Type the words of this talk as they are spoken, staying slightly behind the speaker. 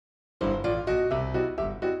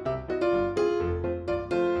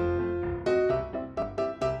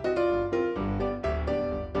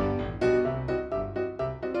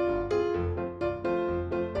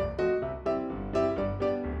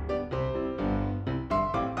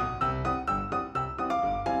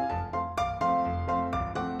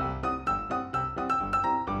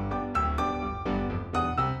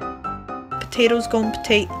Potatoes gon'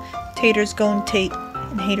 potate, taters gon' tate,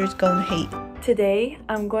 and haters gon' hate. Today,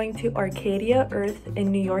 I'm going to Arcadia Earth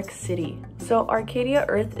in New York City. So Arcadia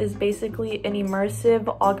Earth is basically an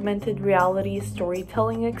immersive augmented reality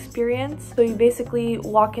storytelling experience. So you basically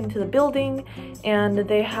walk into the building and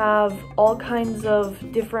they have all kinds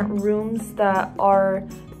of different rooms that are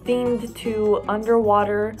themed to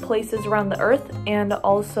underwater places around the earth and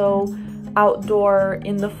also outdoor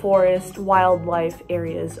in the forest wildlife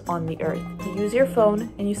areas on the earth. You use your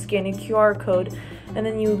phone and you scan a QR code and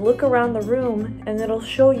then you look around the room and it'll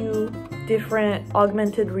show you different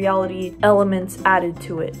augmented reality elements added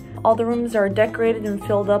to it. All the rooms are decorated and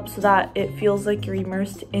filled up so that it feels like you're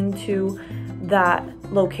immersed into that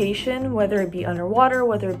location, whether it be underwater,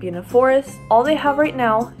 whether it be in a forest. All they have right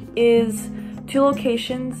now is 2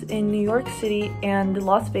 locations in New York City and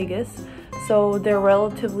Las Vegas. So they're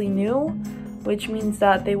relatively new, which means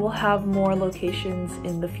that they will have more locations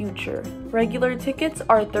in the future. Regular tickets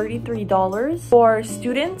are $33. For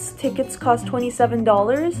students, tickets cost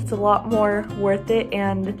 $27. It's a lot more worth it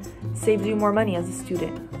and saves you more money as a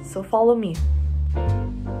student. So follow me.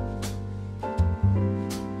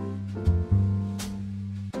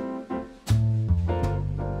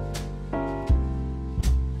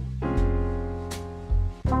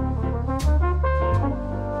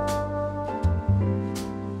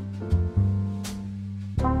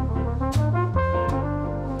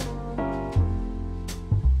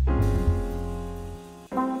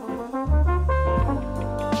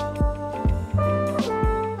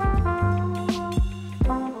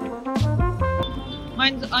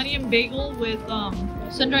 Mine's onion bagel with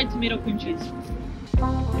sun-dried tomato cream cheese.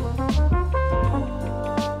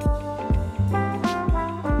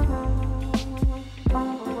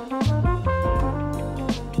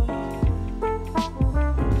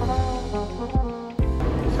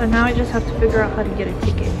 So now I just have to figure out how to get a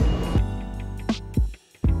ticket.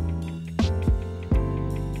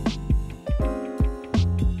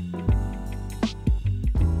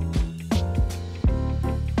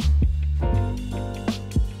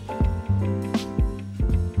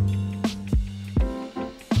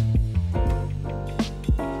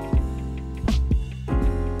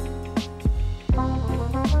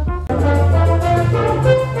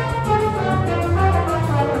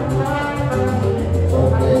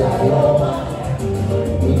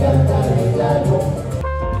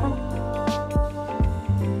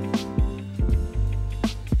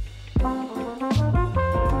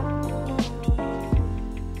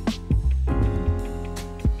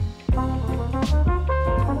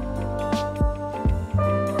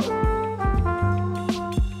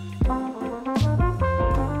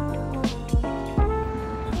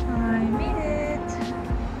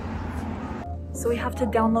 So we have to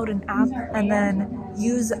download an app and then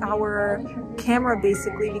use our camera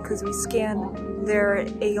basically because we scan their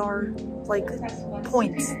AR like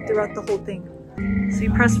points throughout the whole thing. So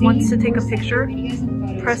you press once to take a picture,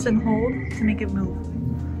 press and hold to make it move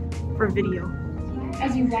for video.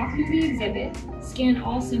 As you walk through the exhibit, scan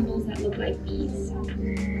all symbols that look like bees.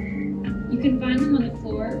 You can find them on the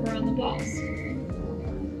floor or on the walls.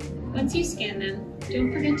 Once you scan them,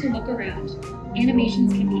 don't forget to look around.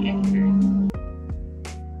 Animations can be anywhere.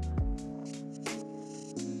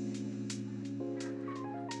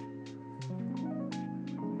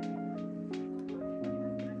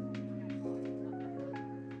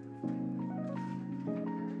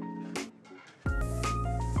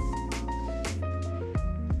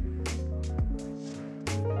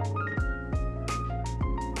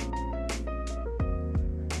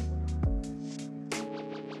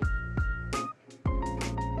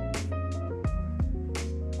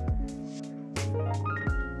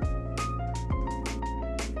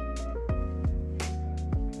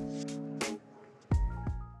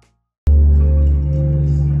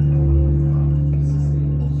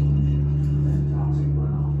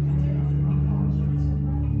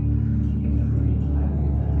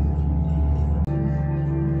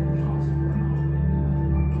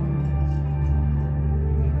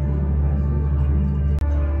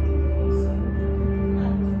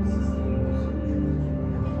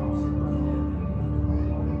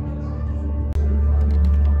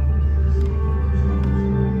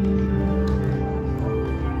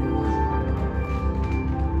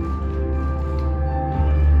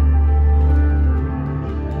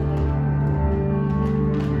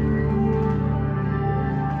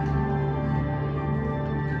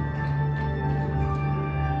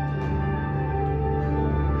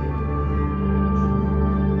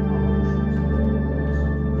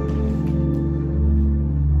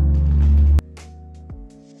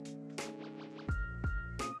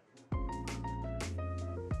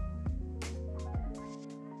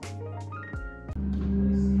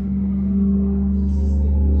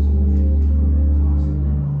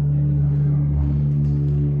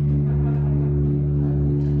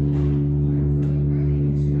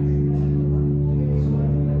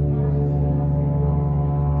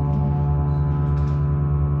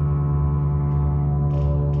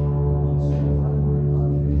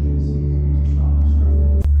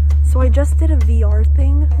 just did a VR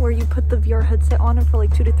thing where you put the VR headset on and for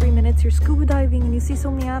like 2 to 3 minutes you're scuba diving and you see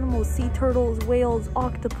so many animals, sea turtles, whales,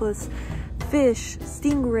 octopus, fish,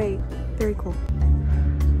 stingray. Very cool.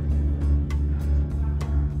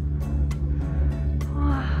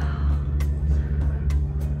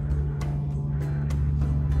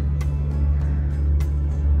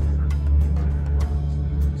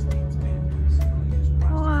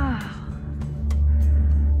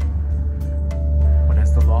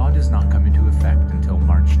 Not come into effect until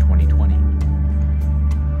March 2020.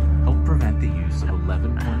 Help prevent the use of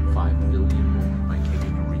 11.5 billion more by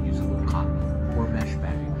taking a reusable cotton or mesh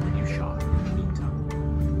bag when you shop in the meantime.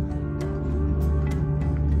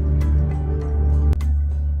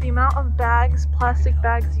 The amount of bags, plastic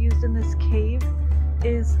bags used in this cave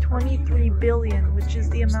is 23 billion, which is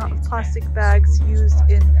the amount of plastic bags used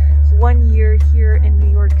in 1 year here in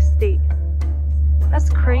New York State. That's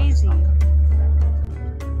crazy.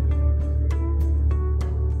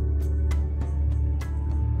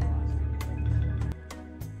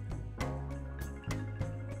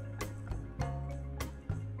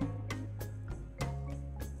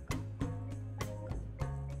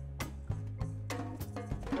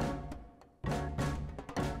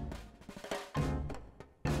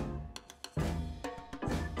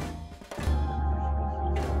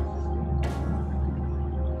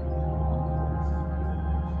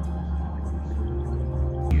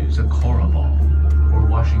 Use a Cora ball or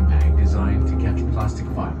washing bag designed to catch plastic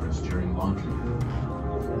fibers during laundry.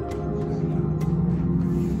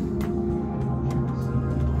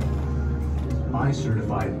 Buy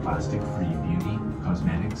certified plastic-free beauty,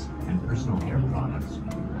 cosmetics, and personal care products,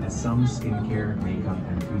 as some skincare, makeup,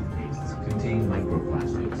 and toothpastes contain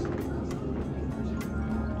microplastics.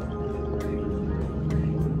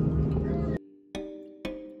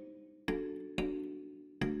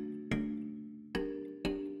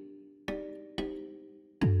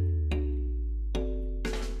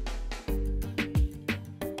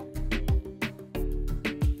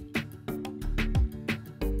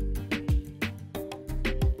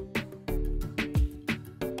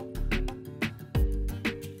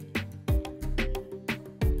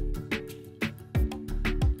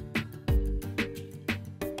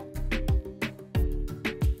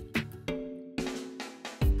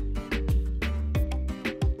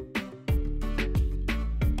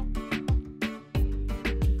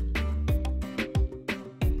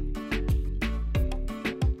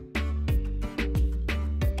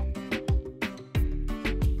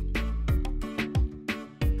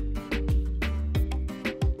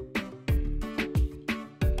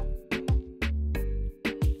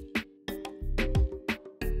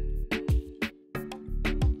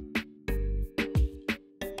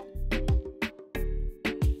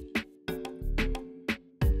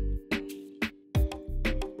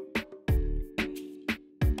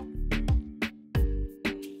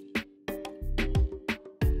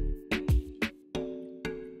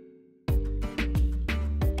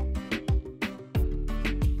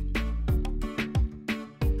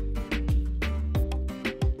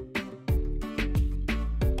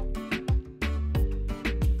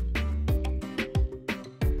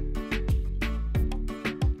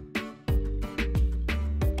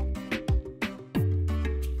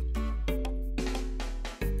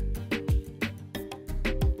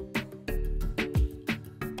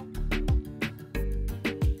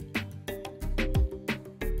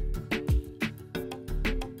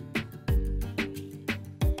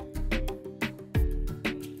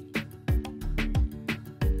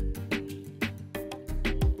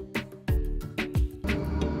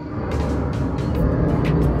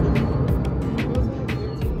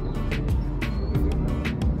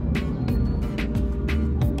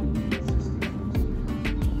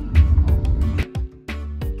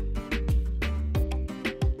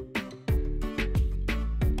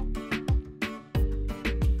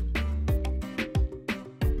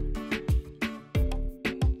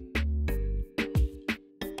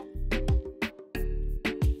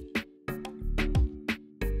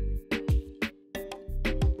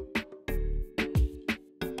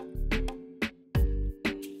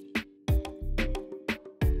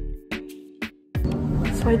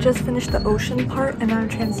 So I just finished the ocean part and I'm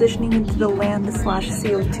transitioning into the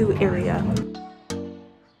land/CO2 area.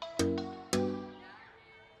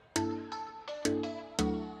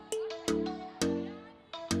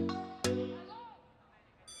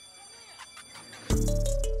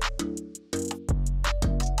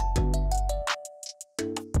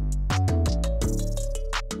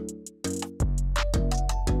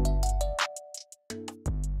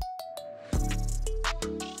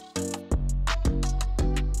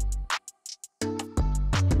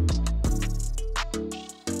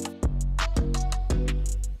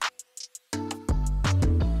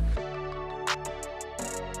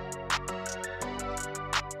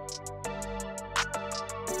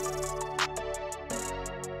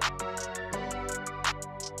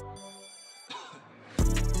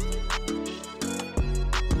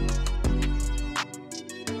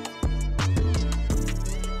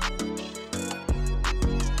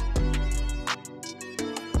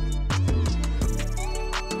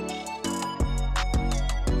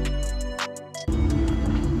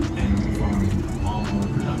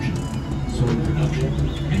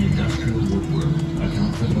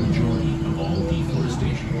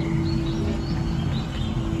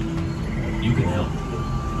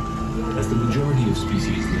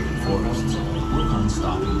 species live in forests. Work on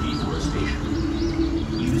stopping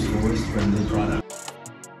deforestation. Use forest-friendly products.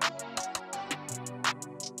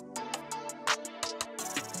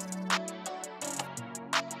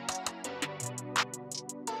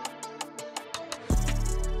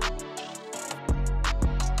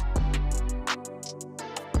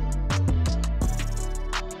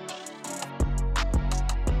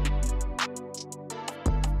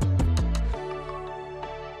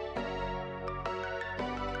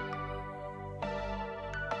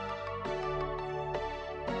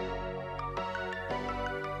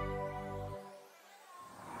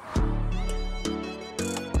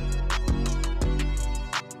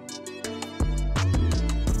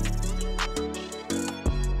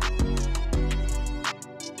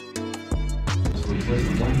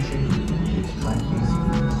 Replace one change its plant-based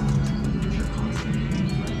foods, which are constantly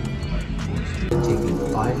taking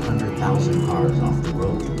 500,000 cars off the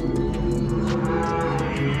road.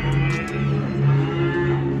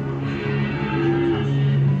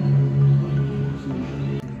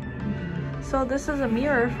 So this is a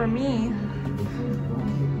mirror for me.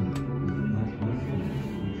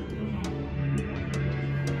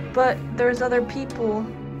 But there's other people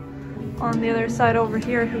on the other side over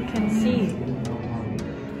here who can see.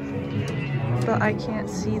 But I can't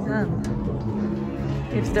see them.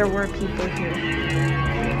 If there were people here.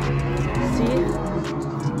 See?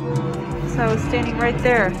 So I was standing right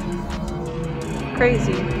there.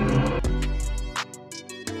 Crazy.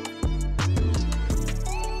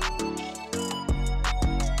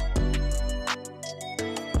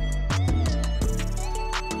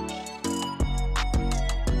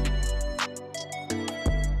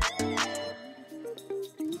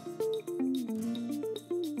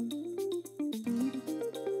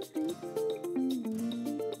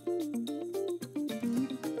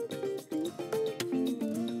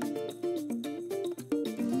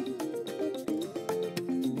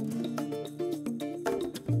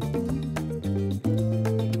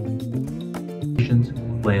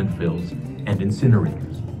 Landfills, and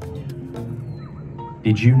incinerators.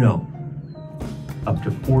 Did you know up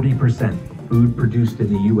to 40% of food produced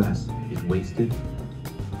in the U.S. is wasted?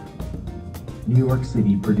 New York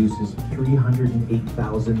City produces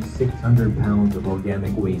 308,600 pounds of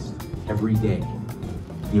organic waste every day,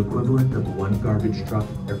 the equivalent of one garbage truck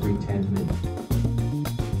every 10 minutes.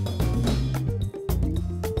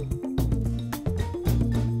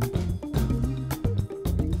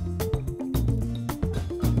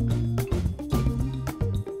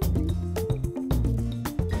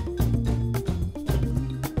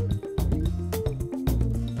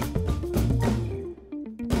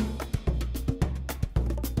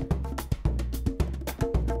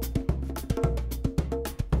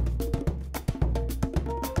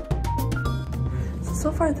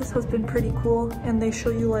 So far this has been pretty cool, and they show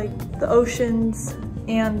you like the oceans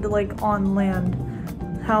and like on land,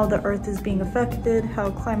 how the earth is being affected, how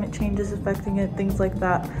climate change is affecting it, things like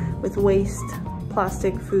that, with waste,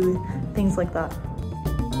 plastic, food, things like that.